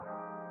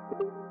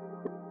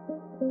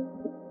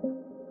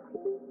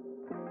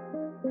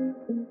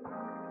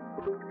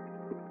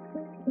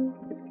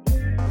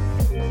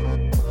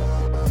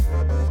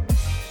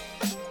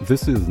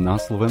This is Na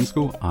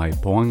Slovensku I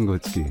po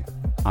anglicky.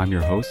 I'm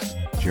your host,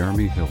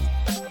 Jeremy Hill.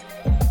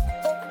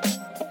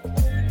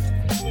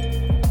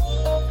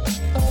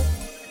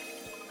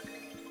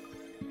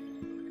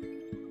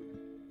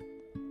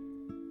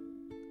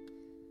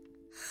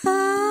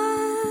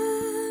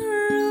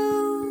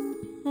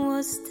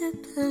 Was the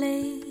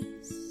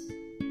place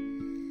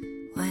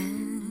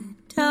where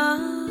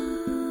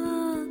darkness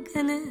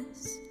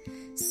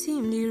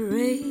seemed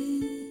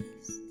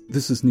erased.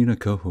 This is Nina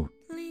Kohut.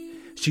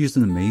 She is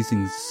an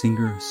amazing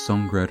singer,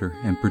 songwriter,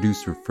 and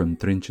producer from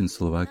Trenčín,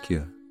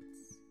 Slovakia.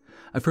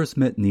 I first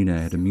met Nina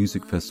at a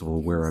music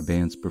festival where our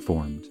bands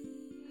performed.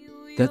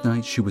 That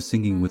night she was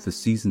singing with the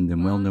seasoned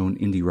and well-known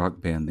indie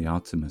rock band The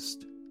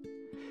Optimist.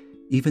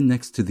 Even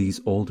next to these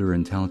older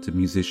and talented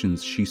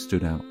musicians, she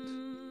stood out.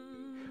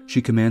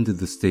 She commanded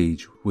the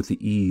stage with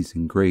the ease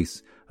and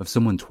grace of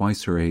someone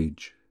twice her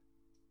age.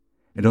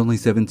 At only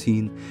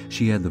 17,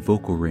 she had the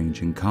vocal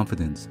range and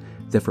confidence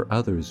that for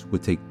others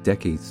would take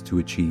decades to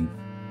achieve.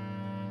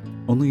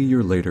 Only a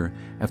year later,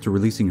 after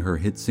releasing her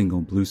hit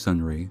single Blue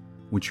Sunray,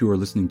 which you are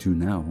listening to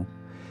now,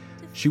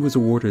 she was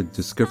awarded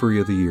Discovery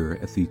of the Year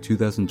at the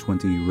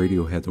 2020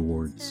 Radiohead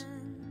Awards.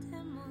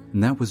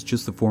 And that was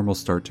just the formal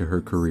start to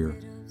her career.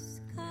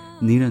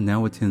 Nina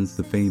now attends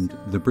the famed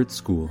The Brit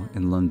School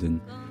in London,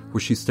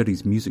 where she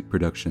studies music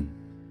production.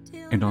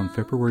 And on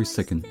February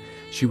 2nd,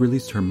 she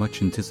released her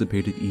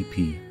much-anticipated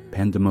EP,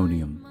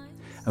 Pandemonium,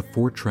 a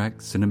 4-track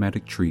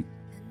cinematic treat.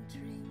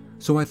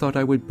 So I thought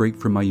I would break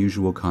from my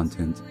usual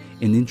content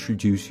and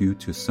introduce you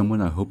to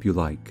someone I hope you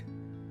like.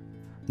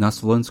 Na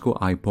Slovensku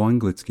I po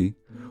anglicky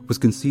was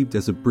conceived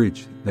as a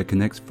bridge that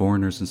connects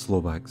foreigners and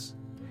Slovaks,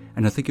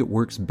 and I think it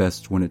works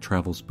best when it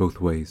travels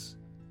both ways.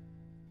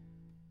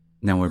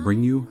 Now I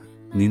bring you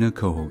Nina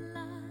Kohut.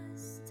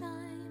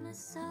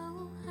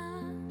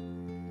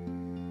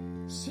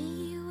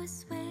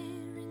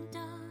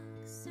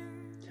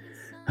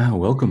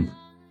 Welcome.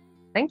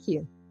 Thank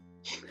you.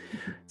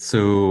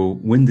 So,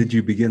 when did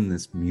you begin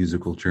this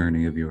musical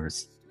journey of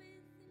yours?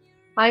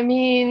 I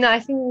mean, I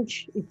think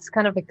it's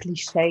kind of a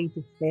cliche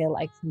to say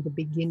like from the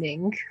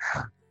beginning,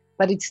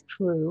 but it's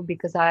true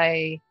because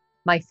my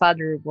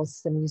father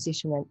was a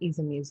musician and is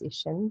a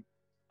musician.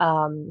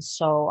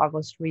 So I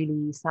was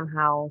really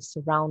somehow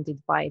surrounded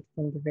by it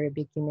from the very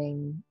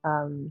beginning.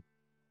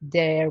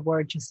 There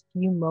were just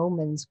few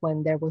moments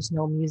when there was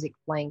no music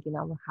playing in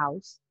our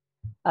house.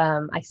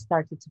 I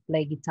started to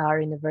play guitar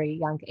in a very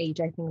young age,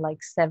 I think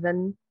like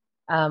 7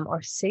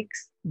 or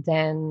 6,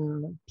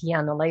 then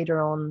piano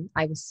later on.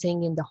 I was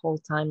singing the whole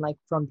time, like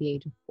from the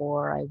age of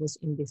 4. I was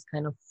in this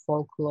kind of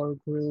folklore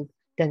group,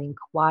 then in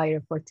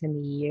choir for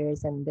 10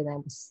 years, and then I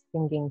was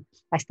singing.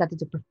 I started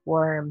to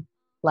perform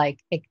like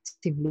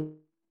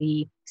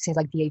actively since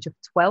like the age of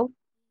 12.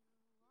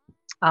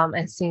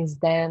 And since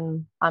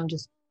then, I'm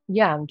just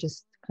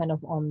kind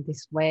of on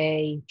this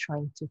way,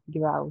 trying to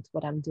figure out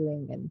what I'm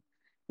doing and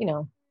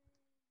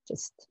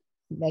just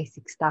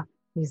basic stuff,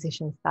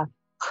 musician stuff.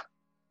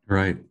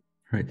 Right.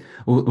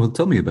 Well,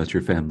 tell me about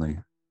your family.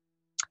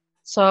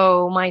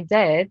 So my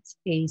dad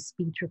is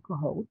Peter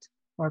Kohut,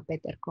 or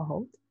Peter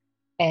Kohut,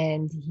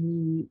 and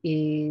he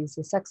is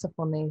a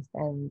saxophonist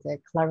and a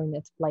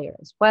clarinet player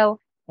as well.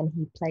 And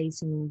he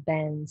plays in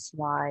bands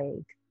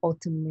like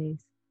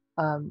Optimist,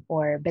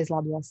 or Bez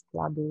ľadu a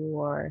skladu,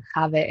 or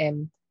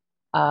HVM.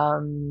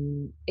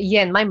 And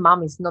my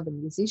mom is not a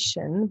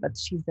musician, but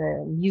she's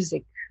a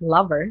music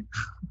lover.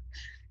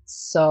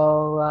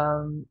 So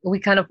we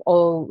kind of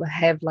all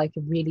have like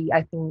a really,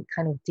 I think,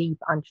 kind of deep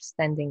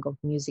understanding of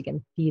music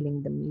and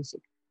feeling the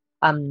music.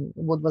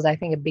 What was, I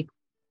think, a big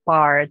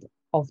part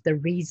of the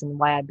reason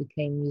why I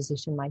became a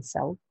musician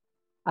myself.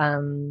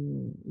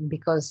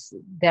 Because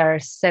there are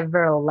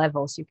several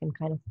levels you can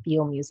kind of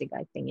feel music,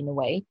 I think, in a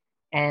way.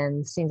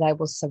 And since I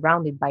was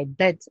surrounded by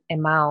that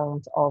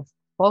amount of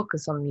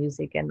focus on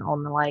music and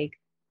on like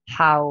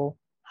how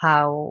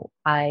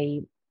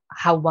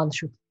one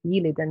should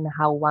feel it and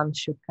how one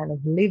should kind of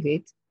live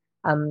it,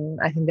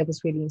 I think that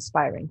was really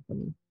inspiring for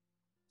me.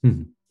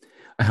 Hmm.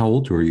 How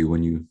old were you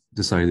when you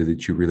decided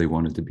that you really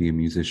wanted to be a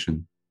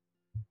musician?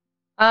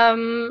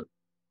 I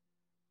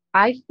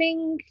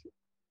think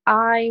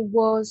I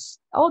was,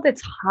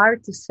 that's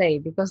hard to say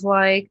because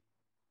like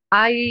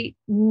I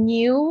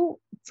knew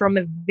from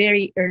a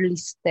very early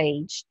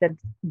stage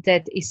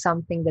that is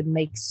something that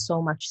makes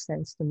so much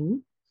sense to me,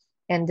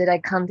 and that I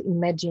can't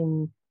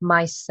imagine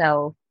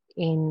myself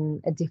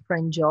in a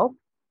different job.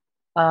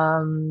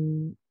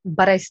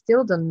 But I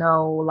still don't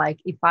know like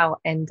if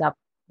I'll end up,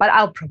 but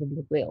I'll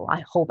probably will.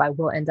 I hope I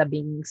will end up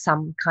being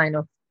some kind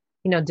of,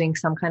 doing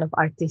some kind of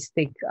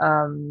artistic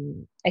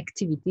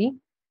activity.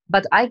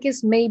 But I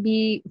guess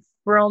maybe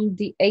from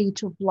the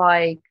age of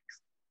like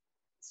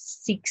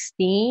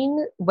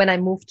 16, when I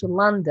moved to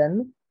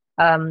London,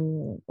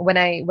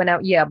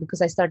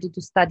 because I started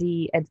to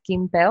study at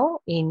Gimpel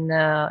in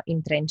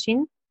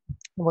Trenčín,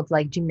 what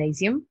like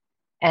gymnasium,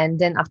 And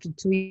then after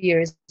 2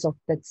 years of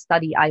that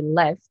study, I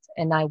left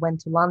and I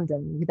went to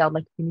London without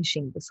like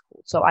finishing the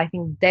school. So I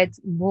think that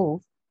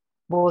move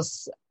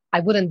was, I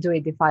wouldn't do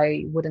it if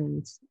I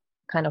wouldn't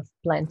kind of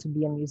plan to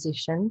be a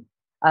musician.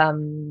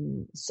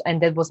 And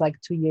that was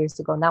like 2 years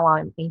ago. Now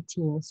I'm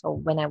 18. So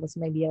when I was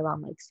maybe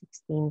around like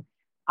 16,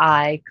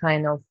 I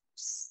kind of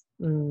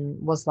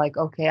was like,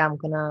 okay, I'm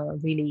gonna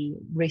really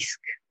risk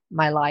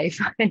my life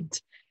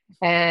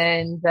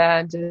and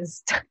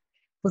just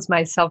put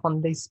myself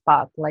on this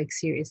path, like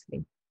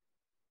seriously.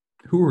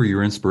 Who were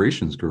your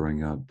inspirations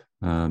growing up,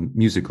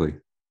 musically?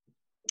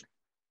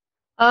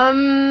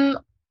 Um,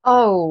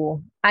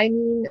 oh, I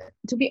mean,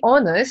 to be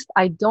honest,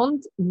 I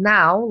don't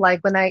now, like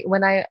when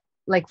I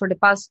like for the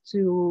past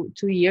two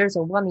years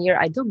or 1 year,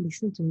 I don't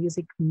listen to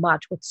music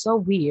much. What's so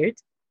weird,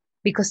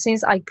 because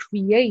since I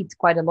create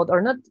quite a lot,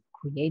 or not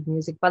create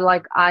music, but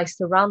like I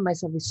surround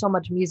myself with so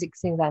much music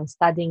since I'm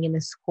studying in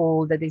a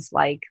school that is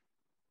like,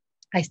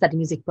 I study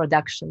music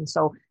production,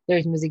 so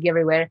there's music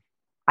everywhere.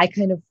 I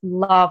kind of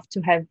love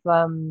to have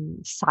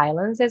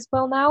silence as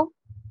well now.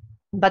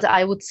 But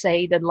I would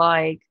say that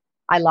like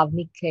I love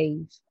Nick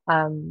Cave,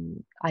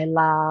 I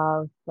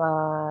love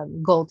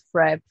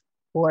Goldfrapp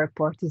or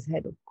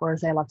Portishead, of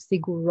course. I love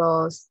Sigur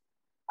Rós,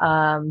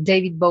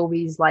 David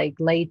Bowie's like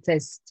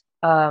latest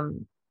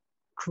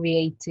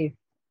creative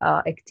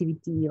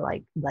activity,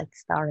 like Black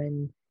Star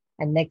and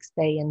Next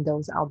Day and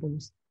those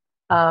albums.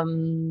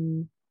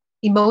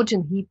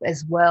 Imogen Heap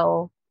as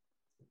well.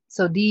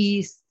 So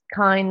these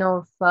kind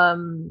of,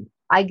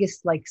 I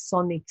guess, like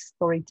sonic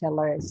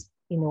storytellers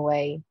in a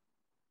way.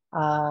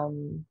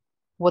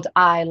 What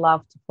I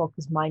love to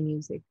focus my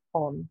music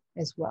on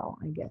as well,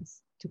 I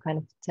guess, to kind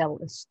of tell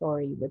a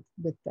story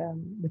with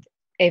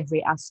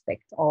every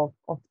aspect of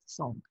the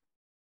song.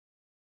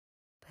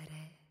 Před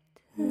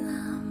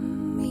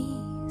námi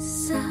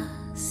sa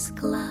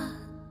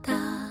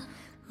skladá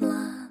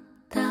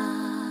mladá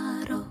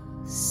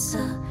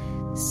rosa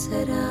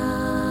z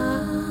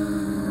rána.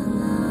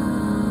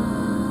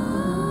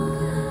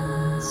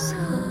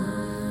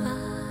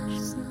 Schováš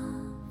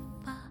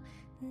znova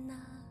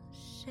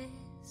naše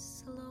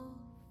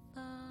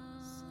slova.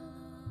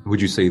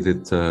 Would you say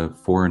that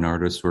foreign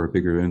artists were a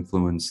bigger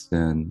influence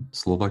than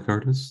Slovak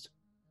artists?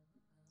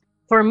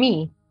 For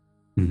me,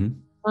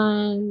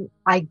 Mm-hmm.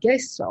 I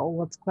guess so.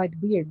 What's quite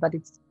weird, but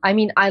I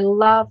mean, I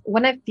love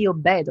when I feel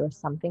bad or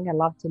something, I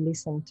love to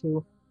listen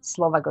to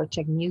Slovak or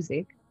Czech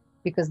music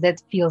because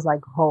that feels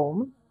like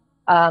home.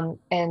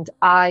 And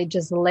I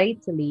just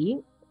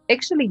lately,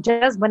 actually,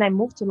 just when I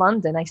moved to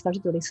London, I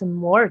started to listen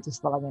more to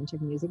Slovak and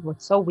Czech music.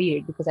 What's so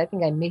weird because I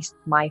think I missed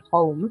my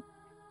home.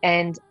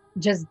 And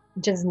just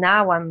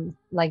now I'm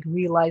like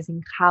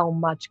realizing how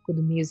much good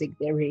music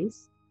there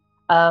is.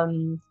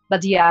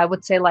 But yeah, I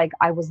would say like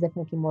I was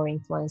definitely more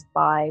influenced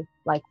by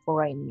like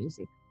foreign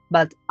music,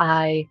 but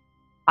I'm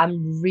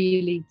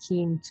really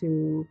keen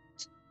to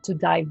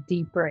dive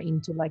deeper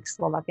into like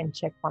Slovak and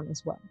Czech one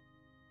as well.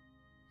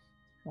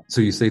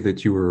 So you say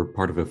that you were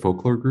part of a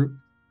folklore group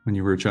when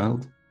you were a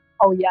child?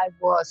 Oh yeah,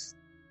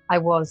 I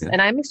was, Yeah. and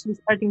I'm actually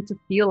starting to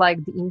feel like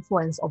the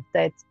influence of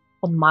that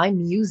on my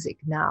music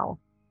now.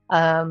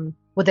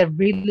 What I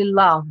really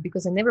love,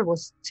 because I never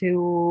was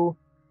too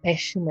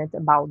passionate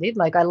about it.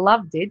 Like I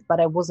loved it, but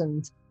I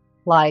wasn't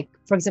like,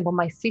 for example,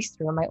 my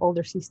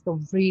older sister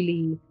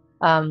really,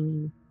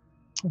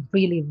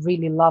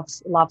 really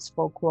loves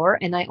folklore,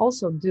 and I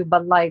also do,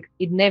 but like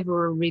it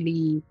never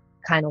really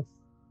kind of,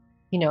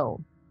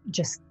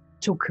 just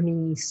took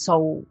me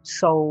so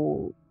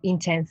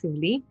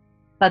intensively.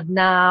 But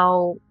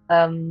now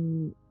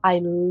I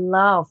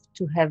love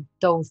to have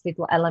those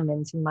little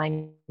elements in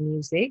my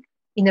music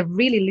in a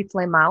really little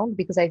amount,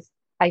 because I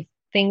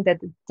think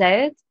that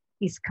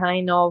is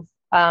kind of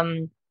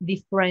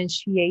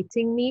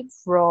differentiating me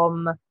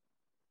from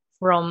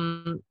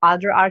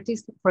other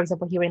artists, for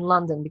example, here in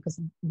London, because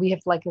we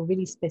have like a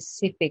really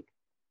specific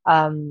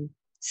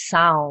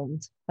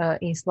sound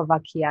in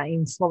Slovakia,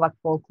 in Slovak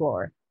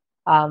folklore,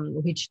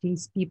 which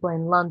these people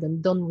in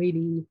London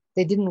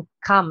they didn't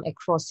come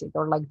across it,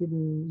 or like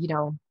didn't,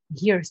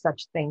 hear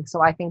such things.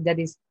 So I think that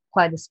is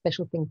quite a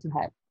special thing to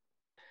have.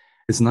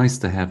 It's nice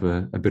to have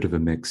a bit of a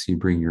mix. You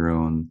bring your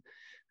own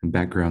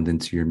background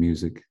into your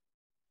music.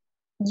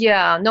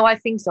 Yeah, no, I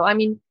think so. I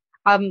mean,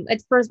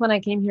 at first when I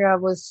came here, it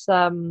was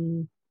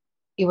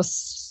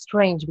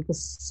strange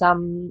because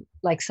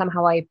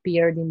somehow I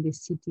appeared in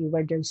this city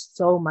where there's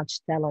so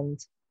much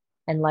talent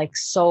and like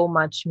so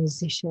much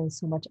musicians,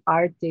 so much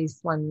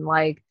artists, and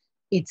like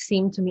it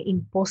seemed to me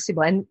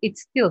impossible, and it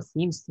still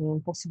seems to me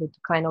impossible to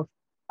kind of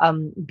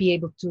be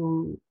able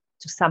to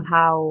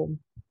somehow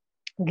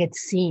get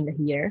seen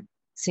here,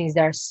 since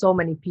there are so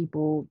many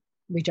people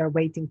which are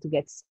waiting to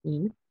get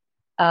seen.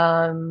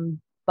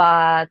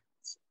 But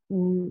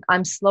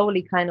I'm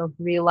slowly kind of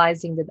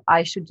realizing that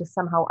I should just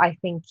somehow, I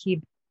think,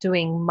 keep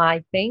doing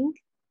my thing,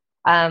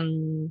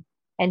 and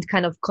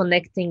kind of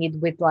connecting it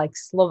with like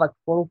Slovak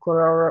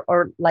folklore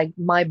or like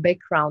my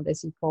background,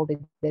 as you called it,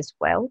 as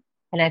well.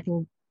 And I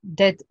think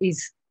that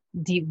is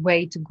the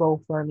way to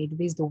go for me.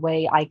 This is the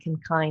way I can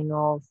kind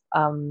of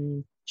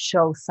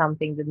show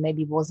something that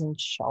maybe wasn't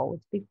showed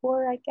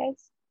before, I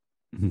guess.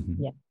 Mhm.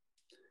 Yeah.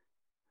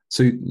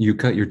 So you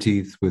cut your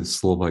teeth with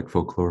Slovak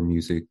folklore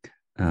music,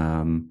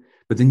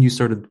 but then you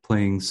started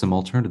playing some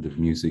alternative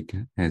music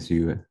as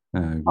you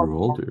grew Okay.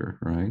 older,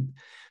 right?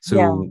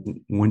 Yeah. So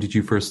when did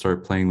you first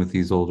start playing with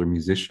these older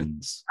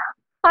musicians?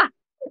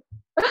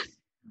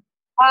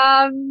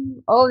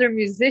 Older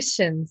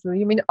musicians.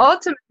 You mean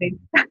ultimately?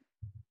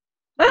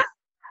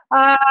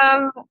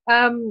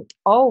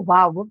 Oh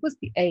wow, what was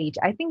the age?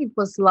 I think it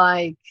was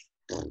like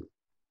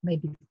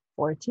maybe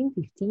 14,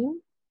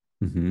 15.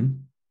 Hmm.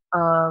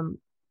 Um,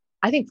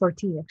 I think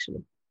 14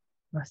 actually.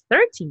 Or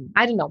 13.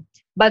 I don't know.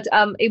 But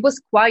it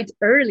was quite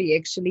early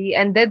actually,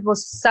 and that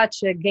was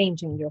such a game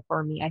changer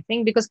for me, I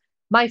think, because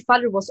my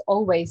father was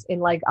always in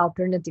like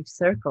alternative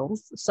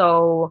circles.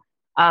 So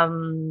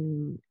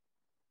um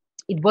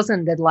it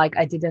wasn't that like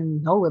I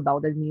didn't know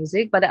about the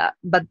music, but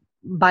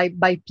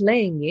by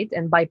playing it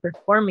and by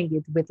performing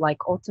it with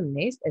like Autumn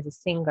Mist as a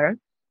singer,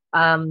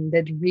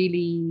 that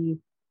really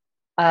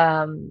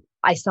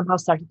I somehow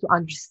started to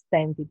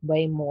understand it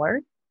way more,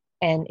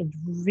 and it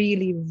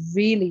really,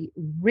 really,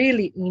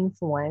 really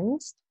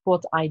influenced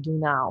what I do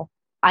now.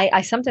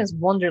 I sometimes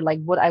wonder like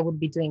what I would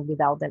be doing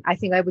without them. I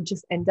think I would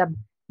just end up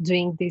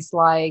doing this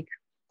like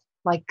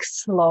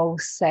slow,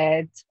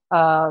 sad,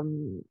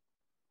 um,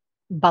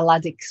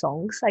 balladic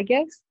songs, I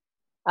guess,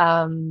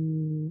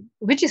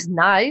 which is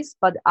nice,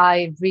 but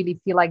I really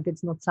feel like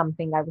that's not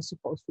something I was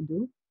supposed to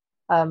do.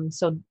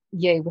 So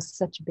yeah, it was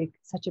such a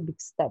big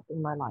step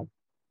in my life.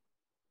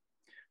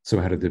 So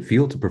how did it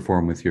feel to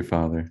perform with your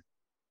father?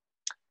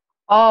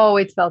 Oh,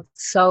 it felt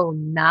so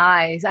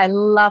nice. I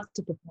love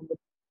to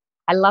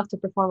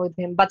perform with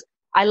him, but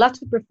I love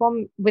to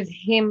perform with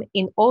him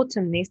in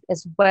Autumn Mist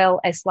as well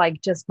as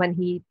like just when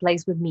he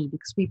plays with me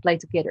because we play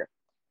together.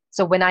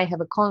 So when I have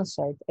a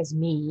concert as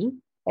me,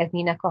 as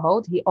Nina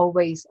Kohut, he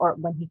always, or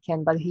when he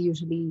can, but he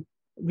usually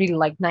really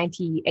like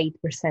 98%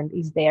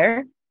 is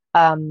there.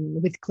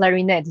 With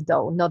clarinet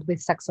though, not with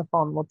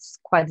saxophone, what's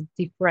quite a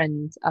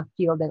different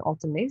field than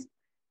Autumn Mist.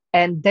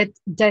 And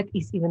that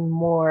is even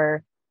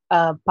more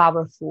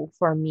powerful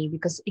for me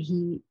because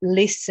he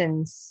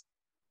listens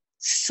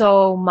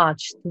so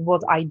much to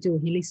what I do.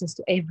 He listens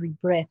to every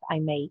breath I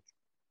make.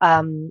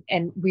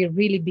 And we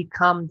really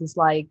become this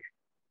like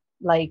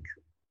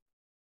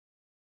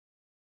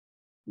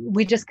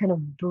we just kind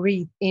of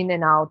breathe in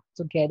and out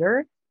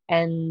together.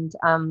 And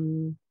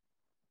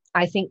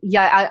I think,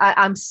 yeah,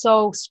 I'm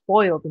so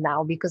spoiled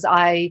now because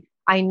I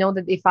know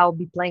that if I'll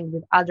be playing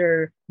with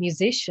other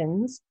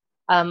musicians,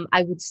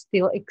 I would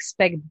still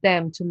expect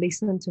them to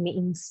listen to me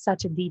in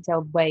such a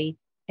detailed way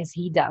as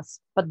he does.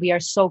 But we are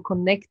so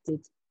connected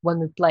when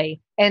we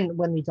play and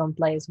when we don't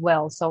play as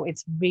well. So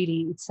it's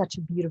such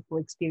a beautiful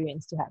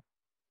experience to have.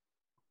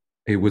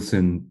 It was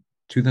in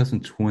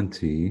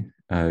 2020.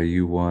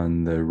 You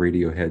won the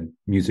Radiohead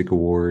Music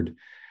Award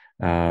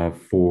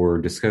for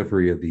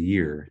Discovery of the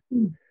Year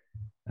Mm.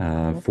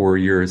 Yeah. for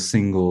your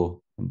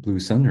single Blue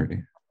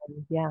Sunray.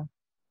 Yeah.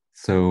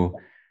 So,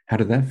 how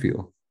did that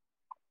feel?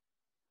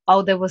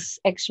 Oh, that was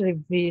actually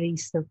really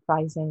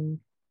surprising.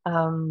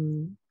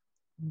 Um,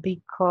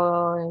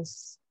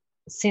 because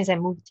since I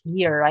moved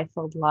here, I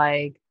felt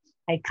like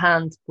I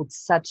can't put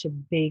such a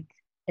big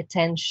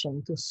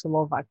attention to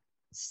Slovak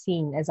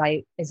scene as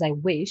I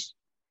wish.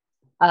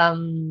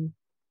 Um,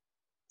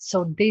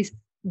 so this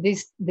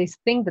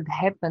thing that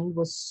happened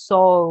was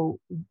so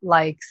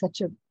like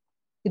such a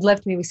it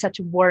left me with such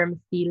a warm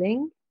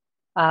feeling.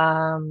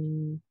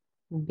 Um,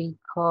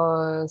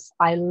 because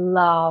I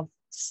love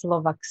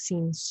Slovak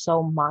scene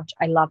so much.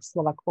 I love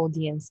Slovak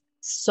audience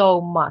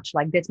so much.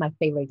 Like that's my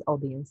favorite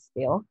audience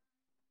still.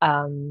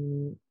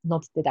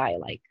 Not that I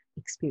like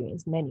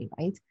experienced many,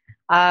 right?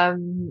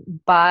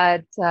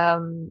 But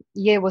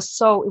yeah, it was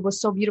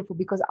so beautiful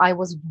because I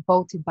was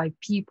voted by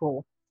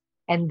people,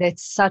 and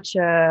that's such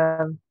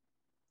a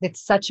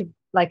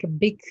like a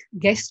big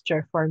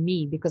gesture for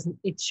me because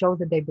it shows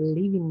that they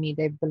believe in me,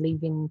 they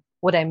believe in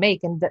what I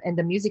make, and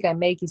the music I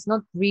make is not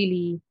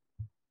really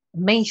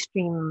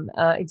mainstream.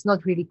 It's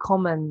not really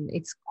common.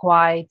 It's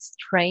quite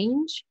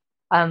strange.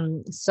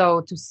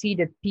 So to see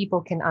that people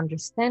can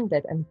understand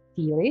that and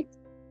feel it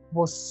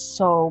was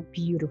so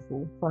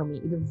beautiful for me.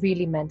 It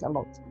really meant a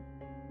lot.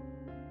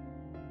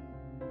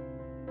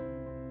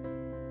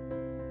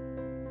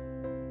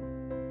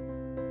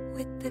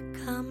 With the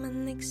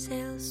common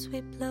exhales,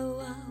 we blow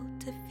out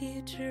the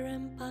future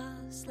and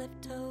past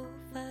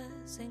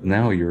leftovers.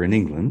 Now you're in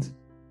England,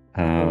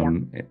 Yeah.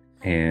 um,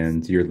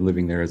 and you're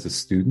living there as a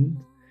student.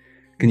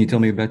 Can you tell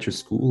me about your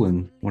school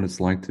and what it's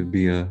like to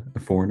be a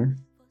foreigner?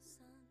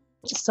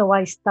 So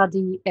I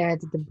study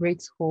at the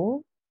Brit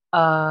School.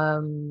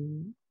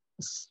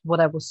 What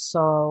I was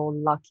so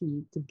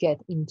lucky to get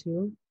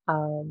into.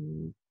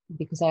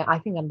 Because I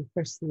think I'm the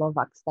first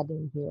Slovak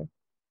studying here.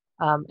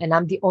 And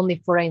I'm the only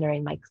foreigner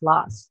in my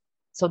class.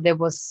 So there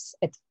was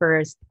at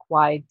first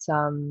quite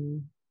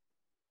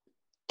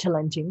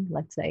challenging,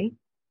 let's say,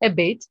 a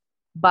bit.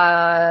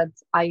 but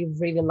I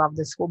really love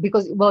the school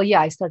because, well,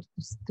 yeah, I started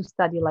to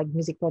study like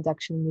music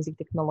production, music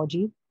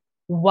technology,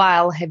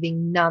 while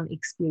having none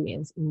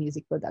experience in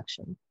music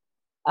production.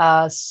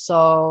 But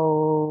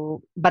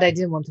I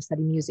didn't want to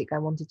study music. I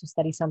wanted to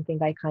study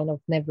something I kind of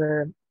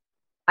never,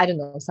 I don't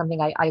know,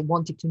 something I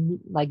wanted to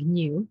like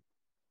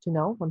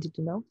wanted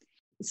to know.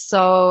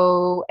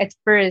 So at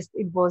first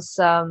it was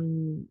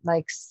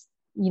like,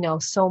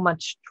 so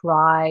much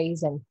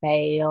tries and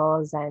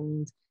fails,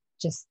 and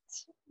just,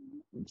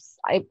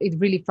 it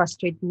really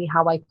frustrated me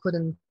how I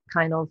couldn't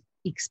kind of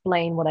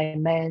explain what I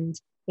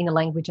meant in a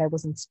language I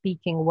wasn't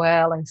speaking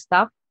well and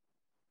stuff.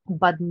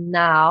 But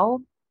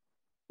now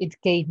it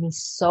gave me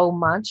so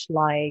much,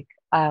 like,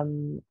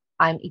 I'm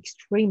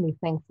extremely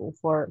thankful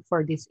for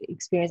this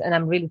experience, and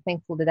I'm really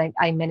thankful that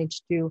I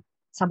managed to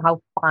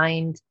somehow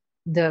find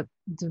the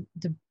the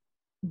the,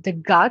 the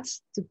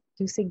guts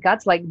to say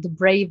guts, like the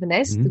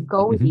braveness to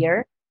go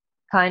here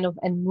kind of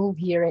and move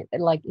here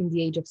like in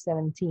the age of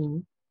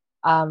 17.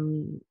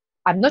 I'm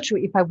not sure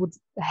if I would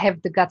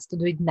have the guts to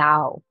do it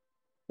now,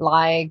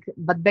 like,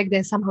 but back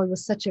then somehow it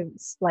was such a,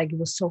 like, it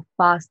was so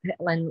fast,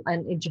 and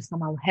it just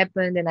somehow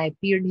happened, and I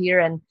appeared here,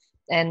 and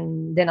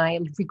then I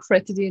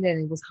regretted it,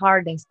 and it was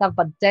hard and stuff.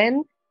 But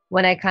then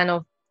when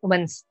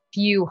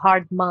few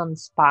hard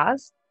months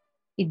passed,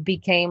 it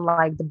became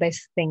like the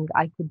best thing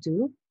I could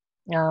do,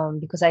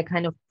 because I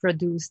kind of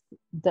produced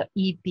the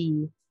EP,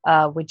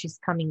 which is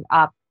coming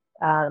up,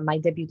 my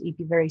debut EP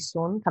very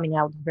soon, coming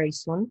out very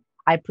soon.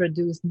 I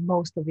produced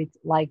most of it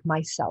like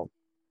myself,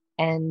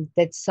 and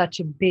that's such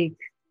a big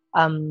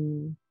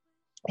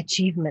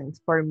achievement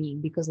for me,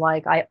 because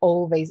like I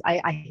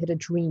had a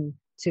dream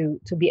to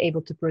be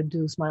able to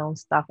produce my own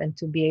stuff, and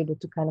to be able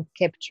to kind of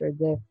capture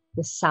the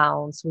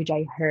sounds which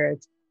I heard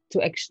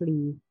to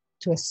actually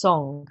to a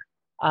song.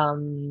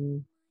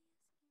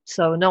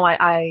 So no,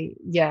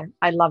 yeah,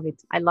 I love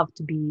it. I love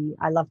to be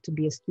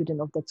a student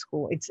of that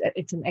school. It's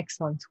an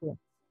excellent school.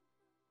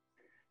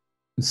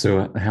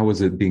 So how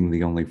was it being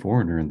the only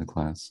foreigner in the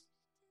class?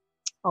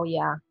 Oh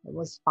yeah, it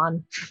was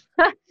fun.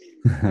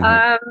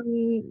 Yeah,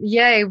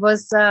 it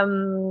was,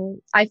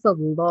 I felt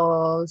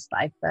lost.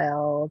 I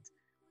felt,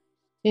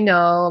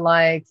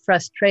 like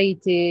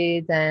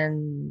frustrated,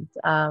 and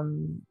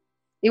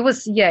it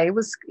was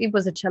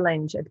a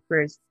challenge at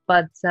first,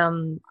 but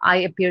I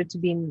appeared to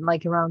be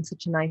like around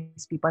such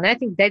nice people, and I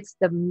think that's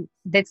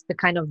the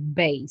kind of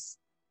base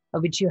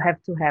which you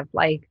have to have,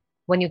 like,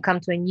 when you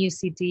come to a new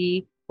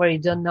city where you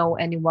don't know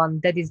anyone.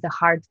 That is the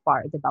hard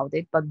part about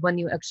it, but when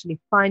you actually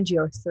find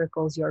your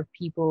circles, your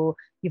people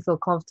you feel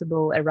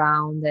comfortable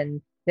around,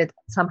 and that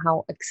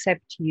somehow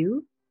accept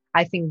you,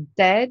 I think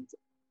that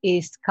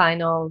is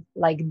kind of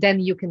like, then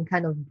you can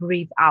kind of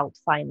breathe out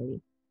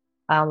finally.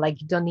 Like,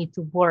 you don't need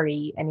to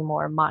worry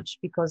anymore much,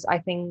 because I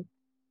think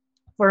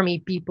for me,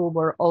 people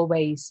were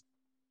always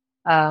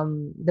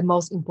the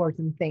most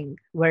important thing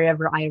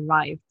wherever I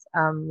arrived.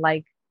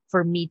 Like,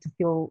 for me to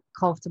feel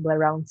comfortable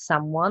around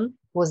someone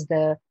was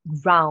the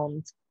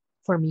ground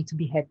for me to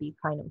be happy,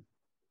 kind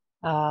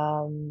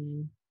of.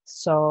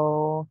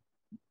 So,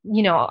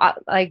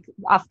 like,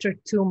 after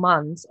 2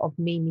 months of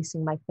me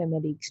missing my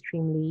family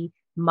extremely,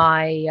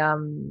 my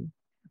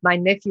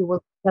nephew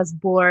was just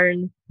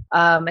born,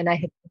 and I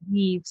had to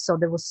leave, so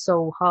that was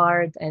so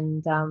hard.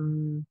 And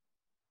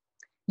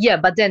yeah,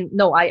 but then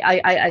no,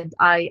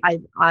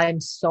 I'm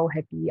so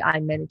happy I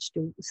managed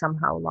to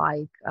somehow,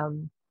 like,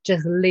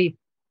 just live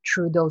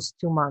through those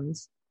 2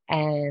 months.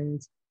 And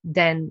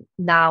then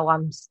now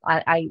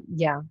I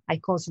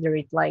consider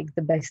it like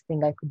the best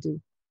thing I could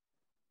do.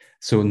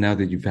 So now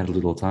that you've had a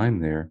little time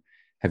there,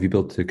 have you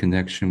built a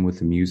connection with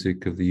the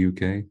music of the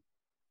UK?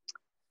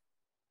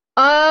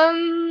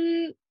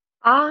 Um,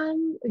 I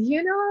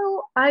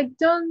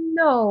don't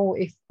know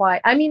if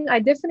I mean, I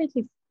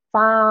definitely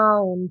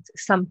found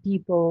some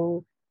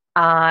people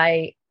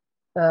I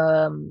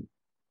um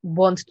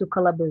want to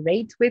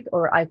collaborate with,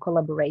 or I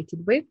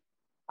collaborated with.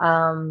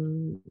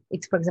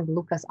 It's, for example,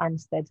 Lucas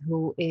Armstead,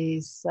 who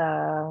is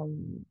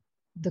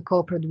the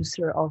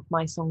co-producer of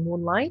my song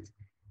Moonlight,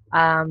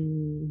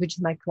 which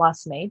is my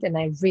classmate, and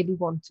I really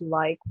want to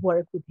like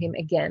work with him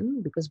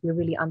again because we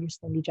really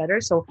understand each other.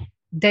 So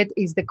that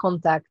is the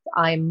contact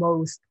I'm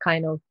most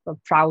kind of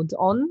proud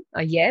on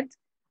yet.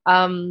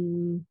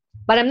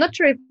 But I'm not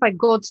sure if I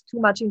got too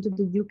much into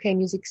the UK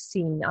music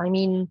scene. I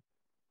mean,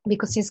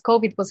 because since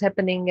COVID was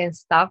happening and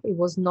stuff, it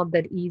was not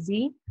that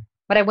easy.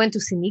 But I went to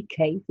see Nick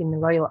Cave in the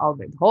Royal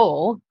Albert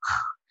Hall,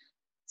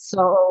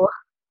 so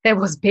that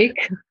was big.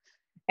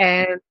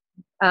 And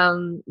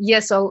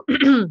yeah, so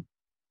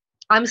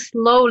I'm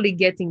slowly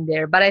getting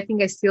there, but I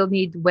think I still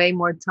need way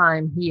more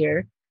time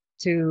here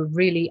to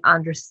really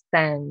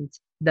understand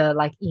the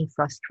like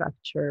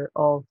infrastructure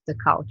of the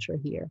culture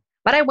here.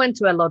 But I went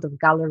to a lot of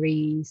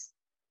galleries,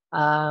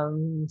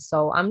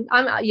 so I'm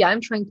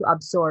trying to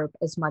absorb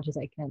as much as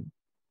I can.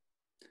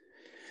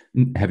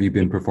 Have you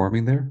been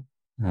performing there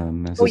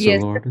as Oh a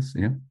yes, solo artist?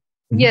 Yeah.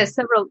 yes,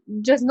 several,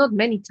 just not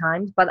many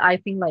times, but I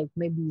think like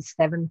maybe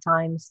 7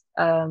 times.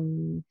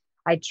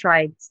 I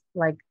tried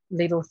like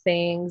little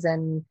things,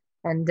 and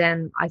And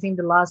then I think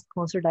the last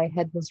concert I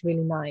had was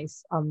really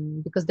nice,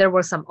 because there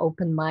were some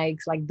open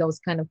mics, like those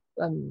kind of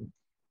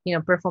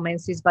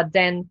performances. But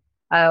then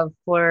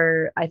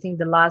for I think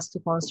the last two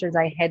concerts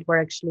I had were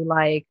actually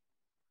like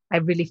I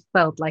really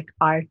felt like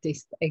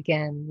artist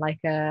again, like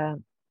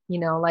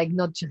like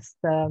not just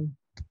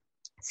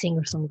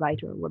singer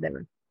songwriter or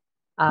whatever.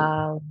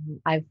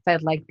 I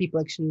felt like people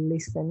actually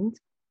listened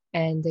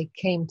and they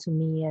came to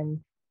me,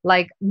 and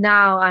like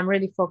now I'm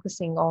really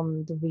focusing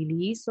on the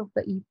release of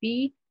the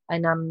EP,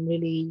 and I'm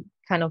really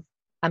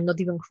I'm not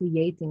even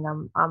creating.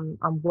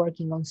 I'm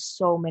working on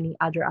so many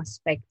other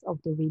aspects of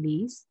the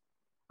release,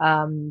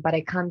 but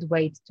I can't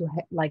wait to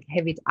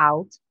have it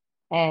out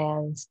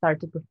and start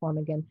to perform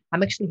again.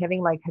 I'm actually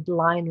having like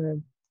headliner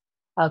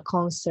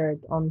concert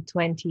on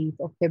 20th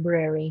of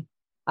February.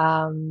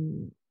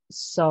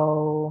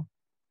 So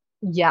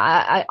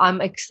yeah, I'm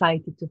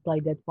excited to play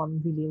that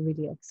one. Really,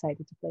 really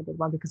excited to play that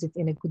one because it's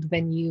in a good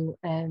venue,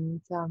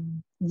 and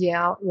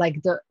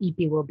like the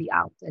EP will be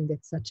out, and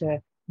it's such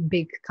a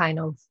big kind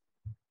of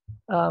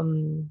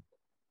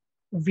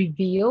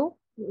reveal,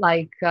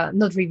 like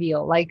not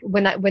reveal, like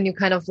when you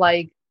kind of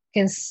like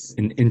can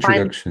an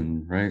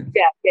introduction, right?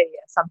 Yeah,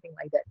 something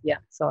like that. Yeah.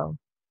 So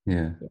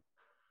yeah.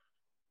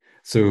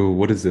 So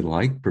what is it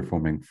like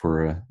performing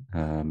for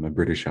a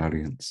British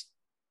audience?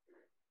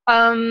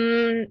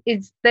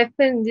 It's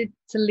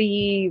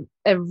definitely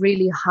a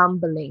really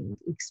humbling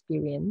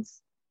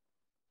experience.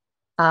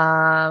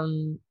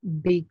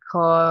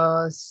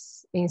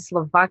 Because in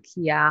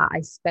Slovakia,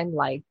 I spent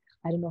like,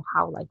 I don't know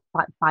how, like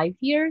 5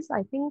 years,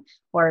 I think,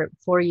 or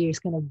 4 years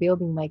kind of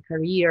building my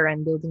career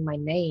and building my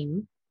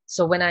name.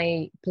 So when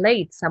I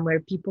played somewhere,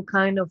 people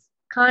kind of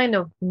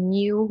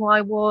knew who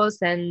I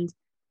was, and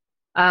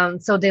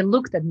so they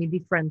looked at me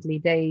differently.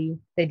 They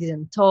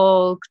didn't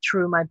talk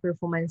through my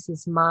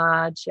performances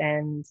much,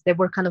 and they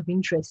were kind of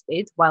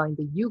interested. While in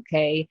the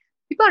UK,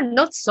 people are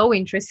not so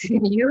interested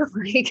in you.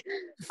 Like,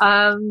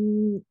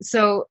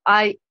 so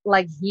I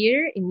like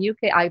here in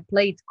UK, I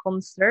played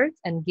concerts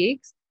and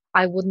gigs.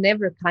 I would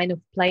never kind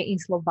of play in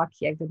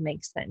Slovakia, if that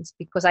makes sense,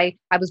 because I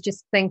was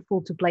just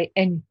thankful to play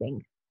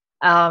anything,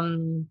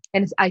 and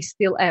I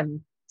still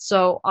am.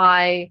 So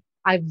I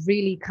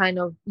really kind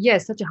of,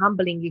 such a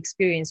humbling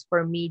experience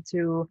for me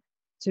to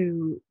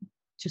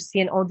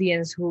see an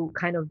audience who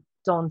kind of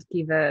don't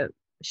give a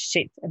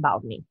shit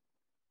about me.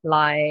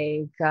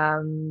 Like,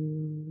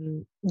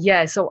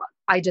 so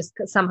I just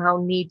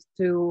somehow need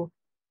to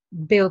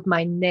build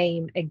my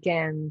name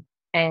again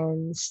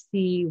and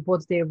see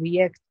what they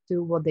react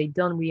to, what they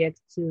don't react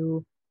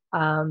to,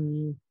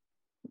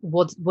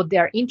 what they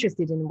are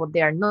interested in, what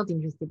they are not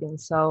interested in.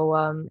 So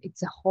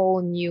it's a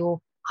whole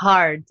new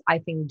hard, I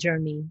think,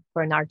 journey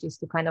for an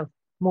artist to kind of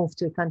move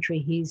to a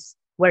country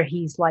where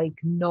he's like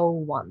no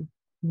one.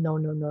 No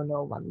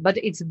one. But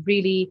it's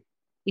really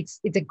it's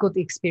a good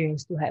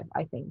experience to have,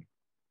 I think.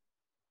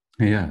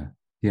 Yeah,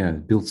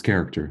 it builds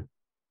character.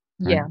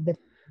 Right?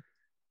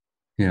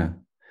 Yeah.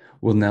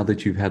 Well, now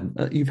that you've had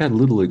a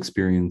little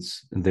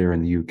experience there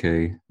in the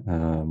UK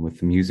with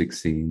the music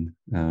scene,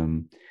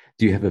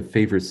 do you have a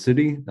favorite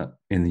city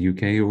in the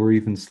UK or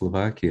even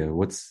Slovakia?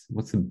 What's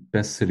the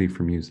best city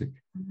for music?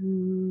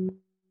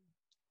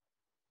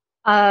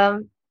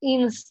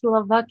 In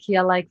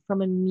Slovakia, like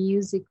from a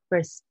music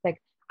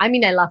perspective, I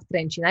mean, I love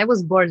Trenčín. I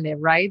was born there,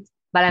 right?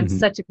 But I'm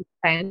such a big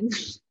fan.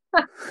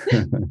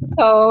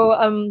 So,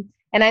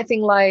 and I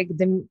think like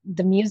the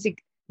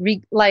music,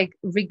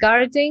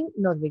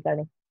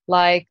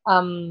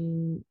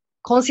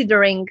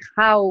 considering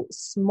how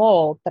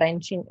small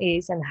Trenčín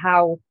is and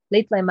how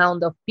little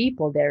amount of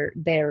people there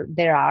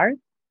are,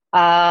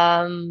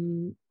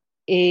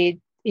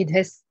 it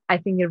has, I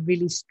think, a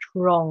really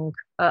strong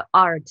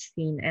art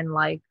scene and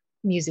like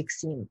music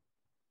scene.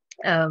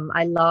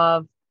 I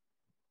love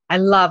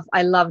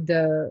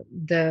the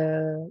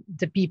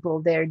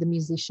people there, the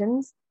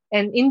musicians.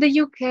 And in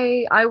the UK,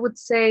 I would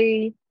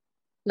say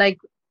like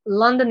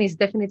London is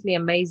definitely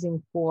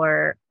amazing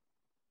for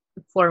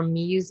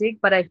music,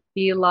 but I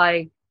feel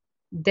like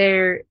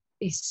there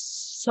is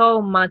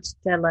so much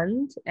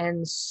talent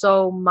and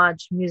so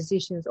much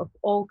musicians of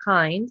all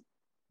kinds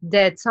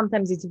that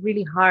sometimes it's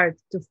really hard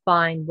to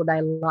find what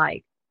I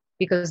like,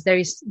 because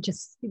there's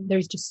just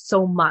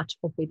so much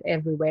of it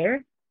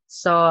everywhere.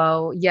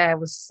 So I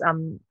was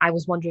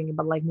wondering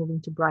about like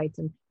moving to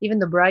Brighton. Even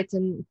though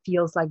Brighton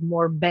feels like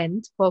more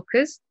band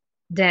focused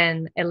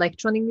than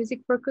electronic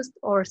music focused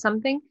or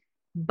something,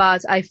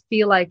 but I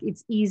feel like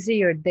it's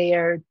easier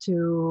there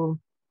to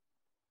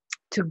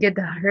get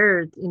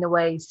heard in a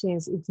way,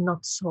 since it's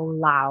not so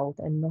loud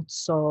and not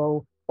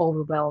so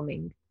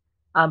overwhelming.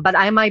 But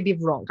I might be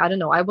wrong. I don't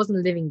know. I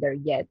wasn't living there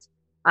yet.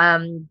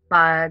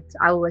 But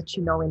I'll let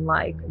you know in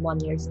like 1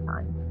 year's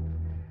time.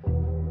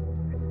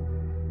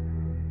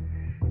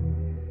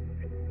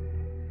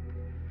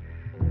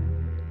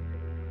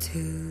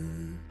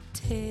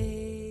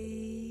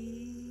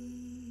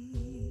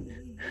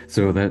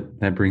 So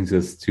that brings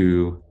us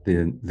to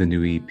the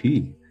new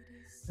EP.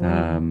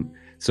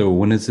 So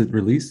when is it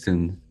released,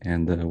 and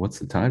what's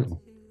the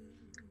title?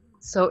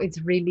 So it's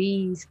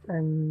released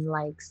on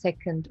like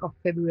 2nd of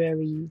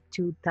February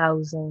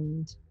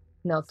 2000,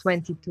 no,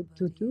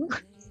 2022.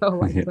 So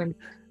like Yeah. 20.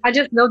 I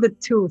just know the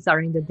twos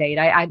are in the date.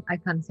 I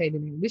can't say it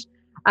in English.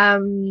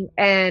 And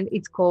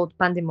it's called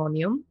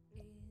Pandemonium.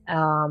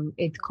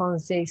 It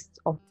consists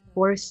of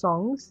 4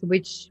 songs,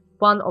 which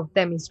one of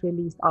them is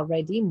released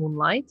already,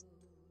 Moonlight.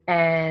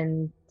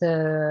 And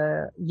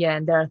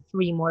and there are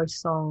 3 more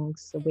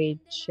songs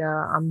which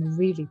I'm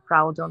really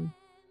proud on.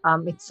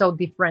 It's so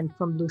different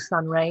from Blue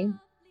Sun Ray,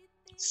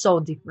 so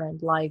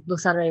different. Like Blue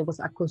Sun Ray was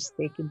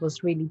acoustic; it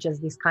was really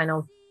just this kind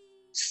of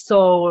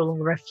soul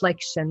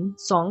reflection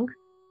song,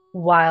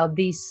 while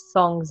these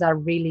songs are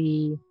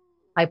really,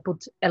 I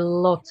put a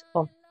lot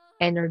of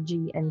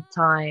energy and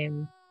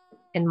time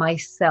and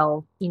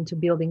myself into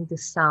building the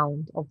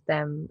sound of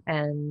them,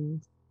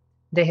 and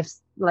they have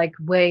like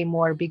way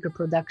more bigger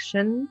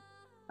production,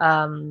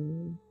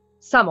 some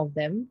of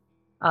them,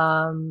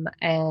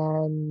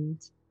 and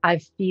I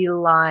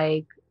feel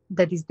like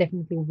that is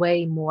definitely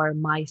way more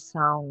my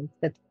sound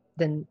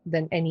than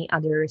any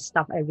other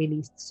stuff I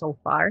released so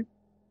far.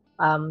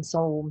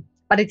 So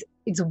but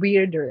it's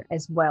weirder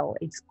as well.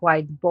 It's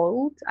quite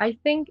bold. I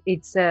think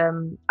it's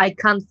I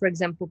can't, for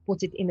example,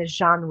 put it in a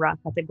genre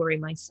category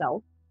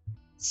myself.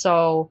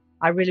 So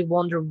I really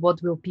wonder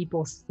what will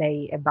people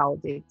say about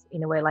it,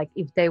 in a way, like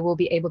if they will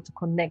be able to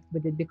connect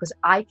with it, because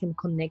I can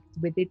connect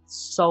with it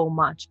so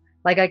much.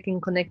 Like I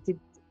can connect it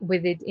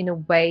with it in a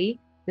way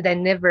that I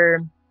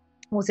never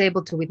was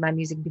able to with my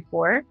music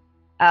before.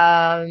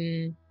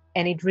 And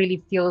it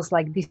really feels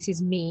like this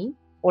is me,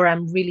 or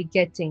I'm really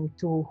getting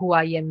to who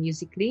I am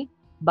musically.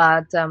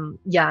 But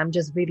I'm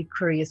just really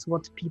curious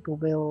what people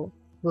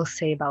will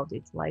say about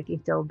it, like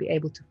if they'll be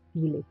able to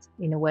feel it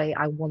in a way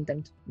I want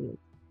them to feel it.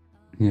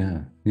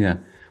 Yeah, yeah.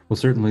 Well,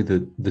 certainly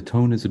the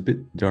tone is a bit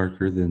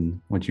darker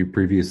than what you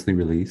previously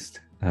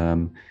released.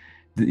 Do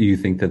you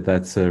think that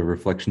that's a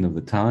reflection of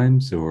the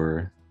times,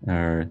 or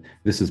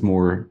this is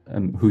more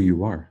who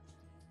you are?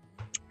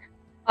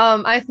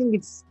 I think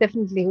it's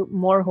definitely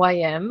more who I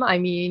am. I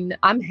mean,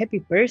 I'm a happy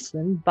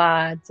person,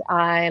 but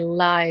I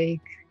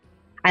like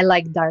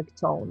dark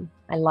tone.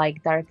 I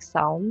like dark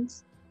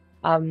sounds.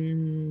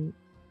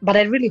 But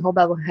I really hope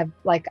I will have,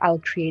 like, I'll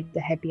create the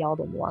happy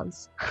album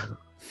once.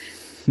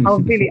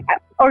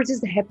 Or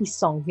just a happy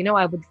song,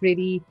 I would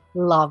really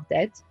love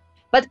that.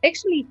 But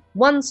actually,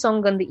 one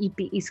song on the EP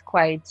is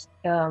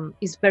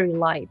is very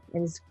light,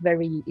 and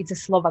it's a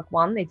Slovak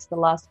one. It's the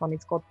last one.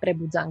 It's called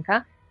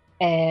Prebudzanka.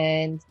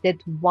 And that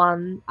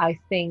one, I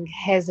think,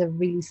 has a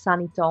really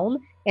sunny tone,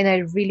 and I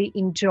really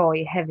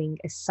enjoy having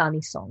a sunny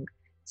song.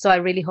 So I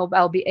really hope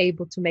I'll be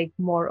able to make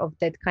more of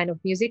that kind of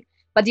music.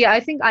 But yeah,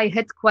 I think I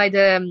had quite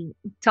a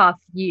tough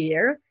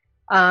year,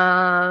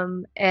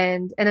 and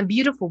a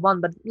beautiful one,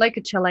 but like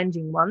a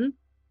challenging one,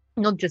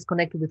 not just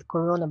connected with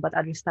Corona, but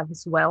other stuff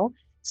as well.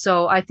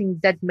 So I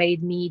think that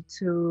made me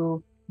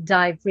to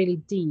dive really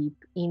deep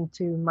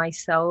into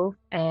myself,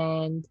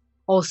 and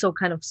also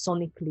kind of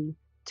sonically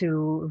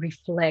to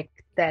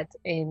reflect that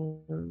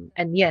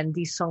and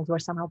these songs were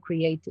somehow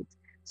created.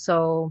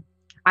 So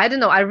I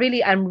don't know,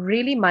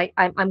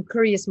 I'm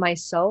curious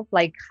myself,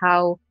 like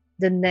how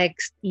the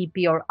next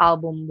EP or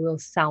album will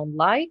sound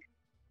like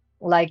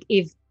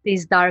if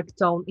this dark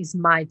tone is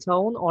my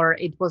tone, or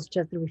it was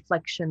just a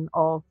reflection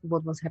of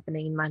what was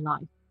happening in my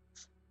life.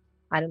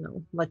 I don't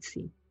know, let's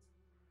see.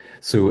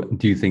 So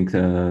do you think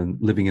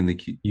living in the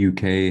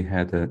UK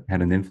had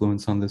an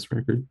influence on this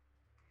record?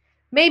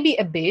 Maybe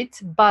a bit,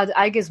 but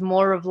I guess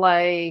more of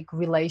like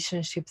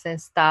relationships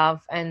and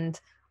stuff, and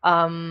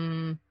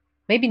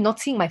maybe not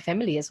seeing my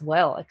family as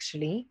well,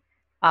 actually,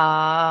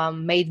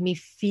 made me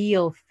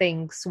feel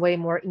things way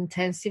more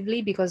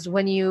intensively. Because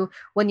when you're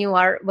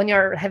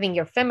having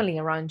your family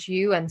around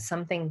you and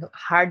something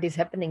hard is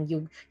happening,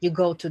 you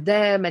go to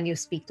them and you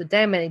speak to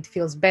them and it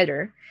feels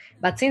better.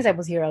 But since I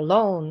was here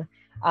alone,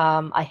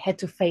 I had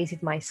to face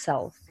it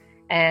myself,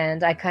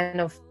 and I kind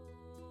of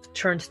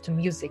turned to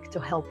music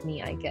to help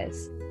me, I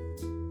guess.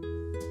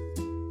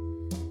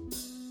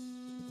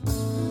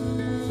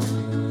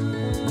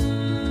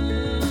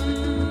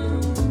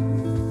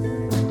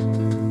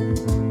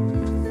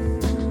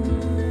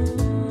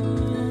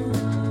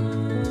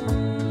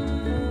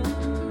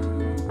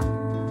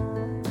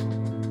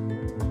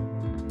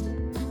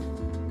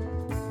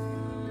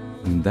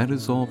 And that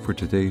is all for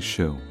today's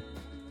show.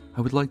 I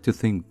would like to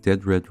thank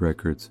Dead Red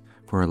Records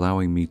for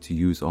allowing me to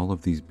use all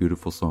of these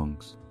beautiful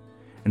songs.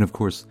 And of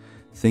course,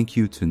 thank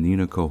you to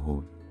Nina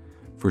Kohut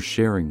for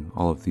sharing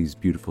all of these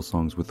beautiful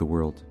songs with the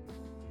world.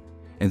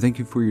 And thank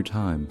you for your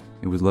time.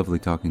 It was lovely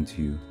talking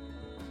to you.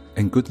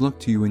 And good luck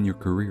to you in your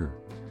career.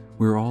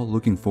 We're all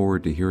looking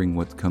forward to hearing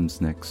what comes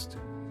next.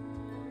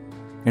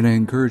 And I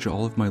encourage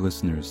all of my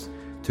listeners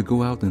to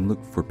go out and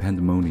look for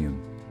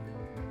Pandemonium.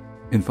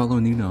 And follow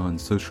Nina on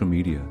social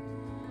media.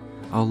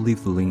 I'll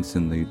leave the links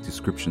in the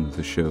description of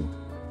the show.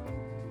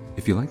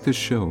 If you like this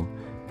show,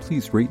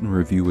 please rate and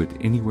review it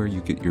anywhere you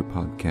get your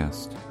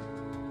podcast.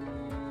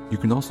 You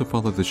can also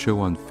follow the show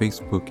on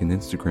Facebook and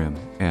Instagram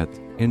at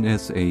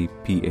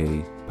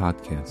NSAPA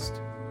Podcast.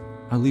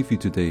 I'll leave you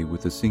today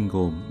with the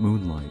single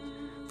Moonlight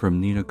from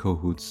Nina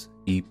Kohut's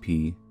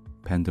EP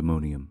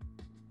Pandemonium.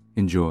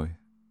 Enjoy.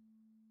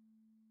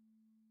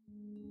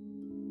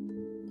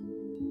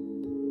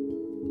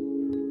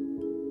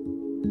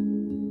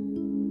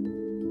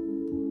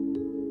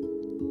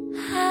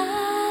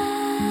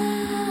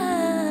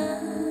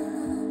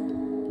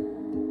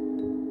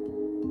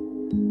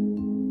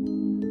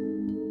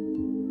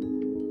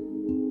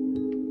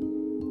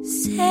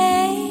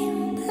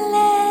 Same place,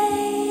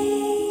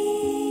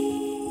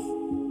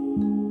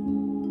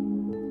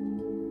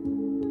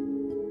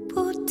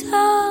 put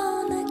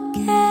on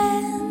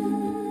again.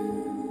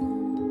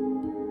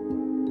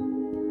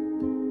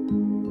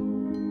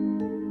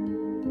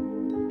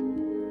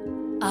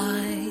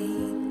 I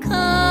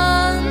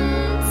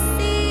can't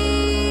see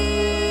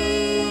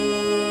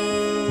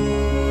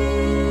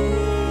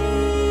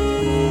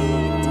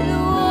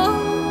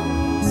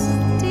towards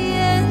the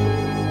end.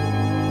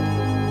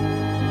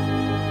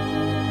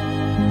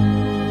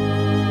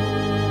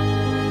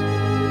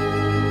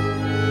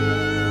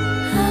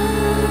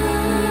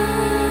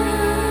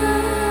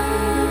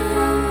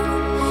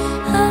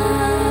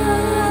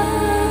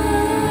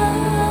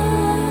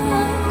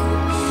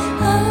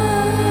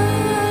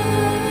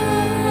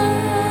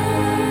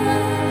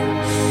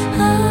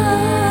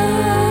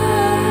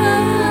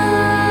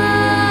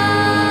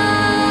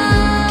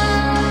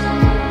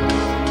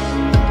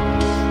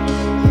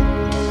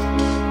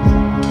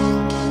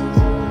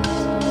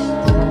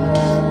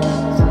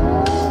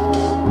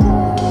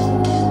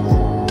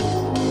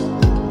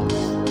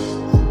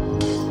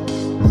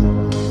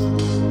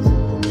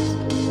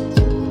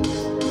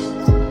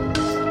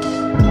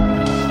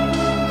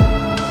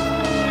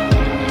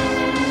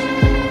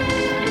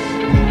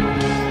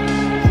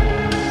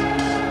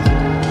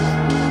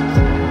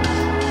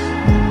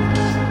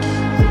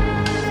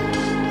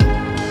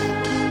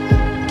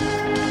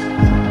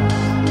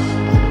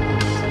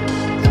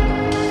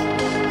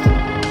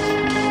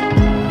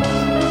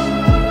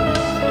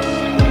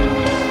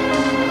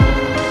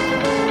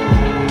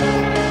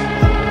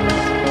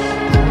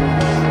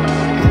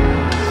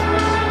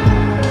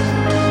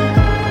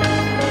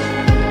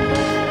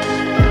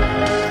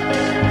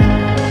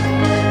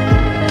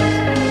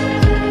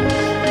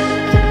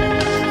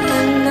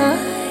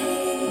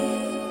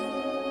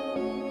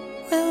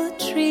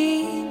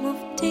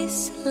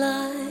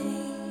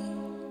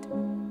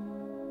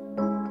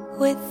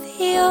 With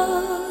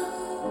your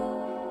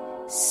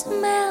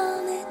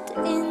smell it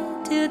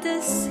into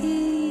the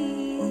sea.